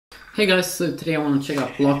Hey guys, so today I want to check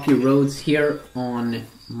out Blocky roads here on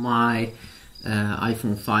my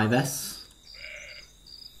iPhone 5S.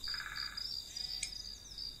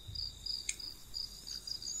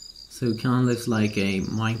 So it kind of looks like a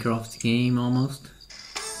Minecraft game almost.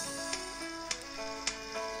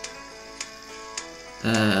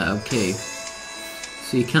 Okay,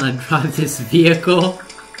 so you kind of drive this vehicle.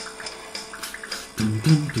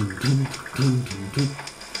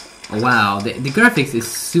 Oh, wow, the graphics is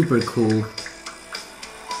super cool.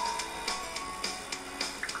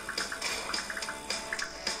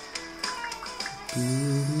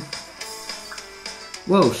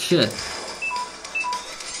 Whoa, shit.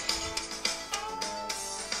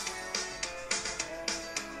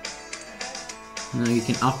 Now you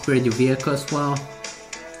can upgrade your vehicle as well.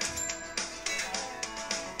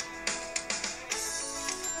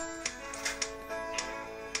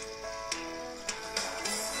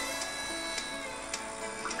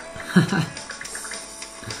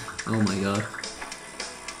 Oh my god.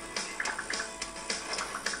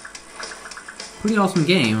 Pretty awesome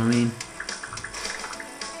game, I mean.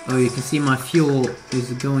 Oh, you can see my fuel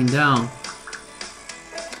is going down.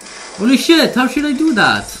 Holy shit, how should I do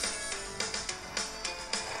that?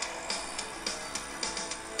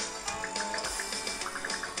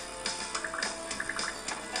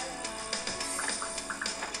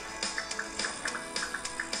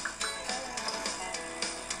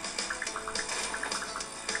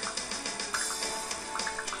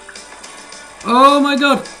 Oh my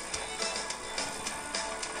god!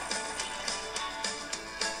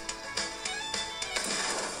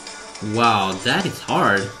 Wow, that is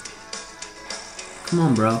hard. Come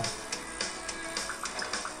on, bro.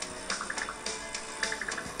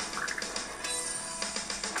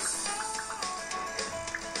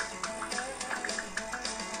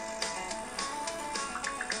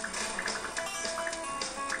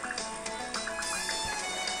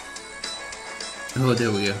 Oh,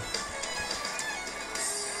 there we go.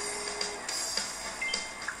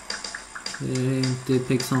 Did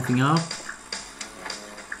pick something up.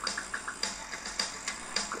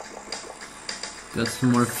 Got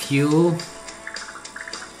some more fuel.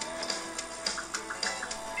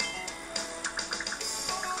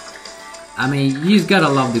 I mean, you just gotta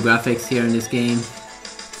love the graphics here in this game.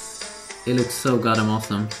 It looks so goddamn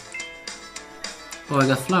awesome. Oh, I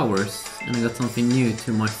got flowers, and I got something new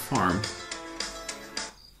to my farm.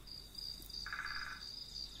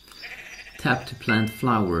 Tap to plant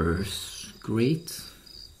flowers. Great.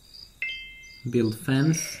 Build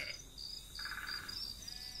fence.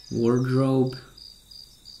 Wardrobe.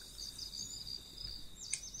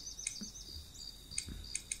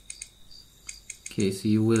 Okay, so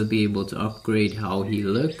you will be able to upgrade how he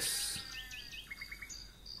looks.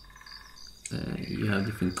 You have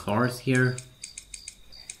different cars here.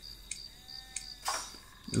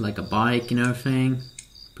 Like a bike and everything.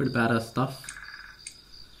 Pretty badass stuff.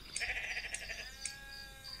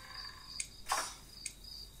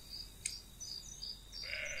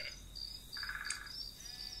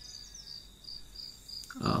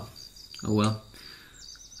 Oh well,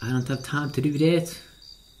 I don't have time to do that.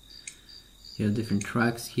 You have different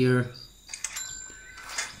tracks here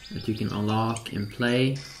that you can unlock and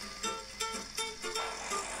play.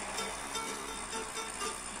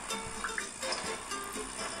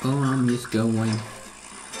 Oh, I'm just going.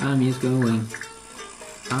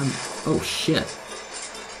 Oh shit.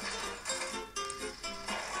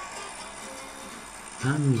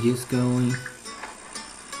 I'm just going.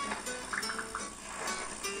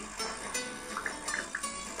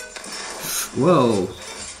 Whoa.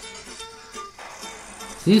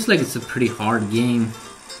 Seems like it's a pretty hard game.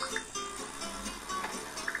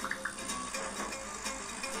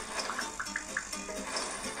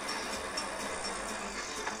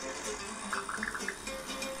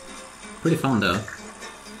 Pretty fun though.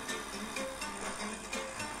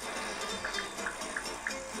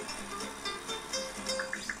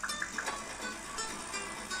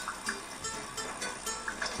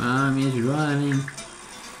 I'm just driving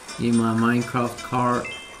in my Minecraft car.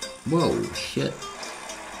 Whoa, shit.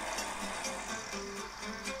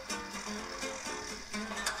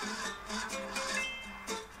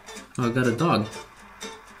 Oh, I got a dog.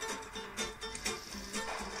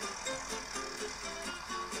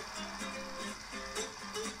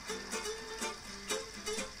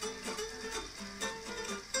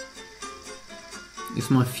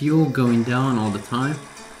 Is my fuel going down all the time?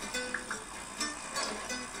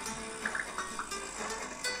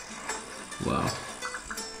 Wow.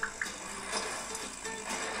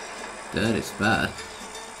 That is bad.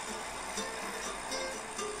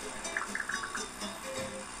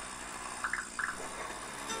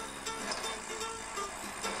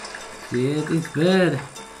 Get in bed.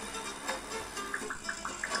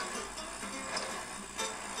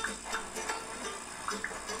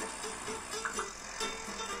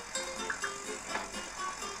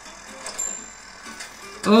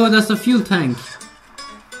 Oh, that's a fuel tank.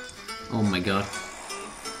 Oh my god.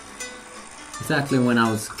 Exactly when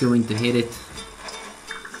I was going to hit it.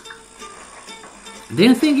 I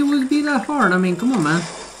didn't think it would be that hard. I mean, come on, man.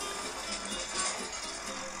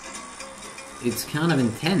 It's kind of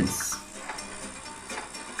intense.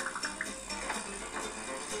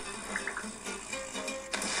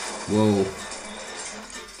 Whoa.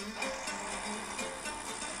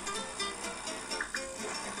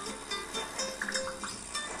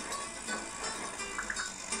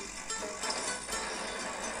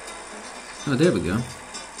 Oh, there we go.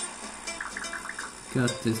 Got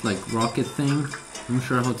this like rocket thing. I'm not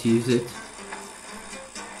sure how to use it.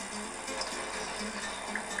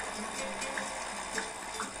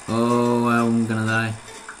 Oh, I'm gonna die.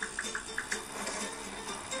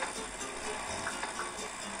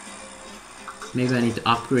 Maybe I need to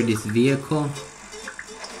upgrade this vehicle.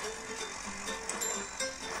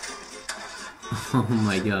 Oh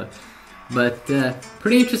my god. But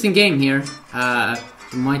pretty interesting game here.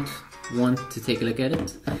 You might want to take a look at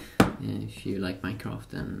it if you like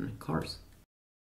Minecraft and cars.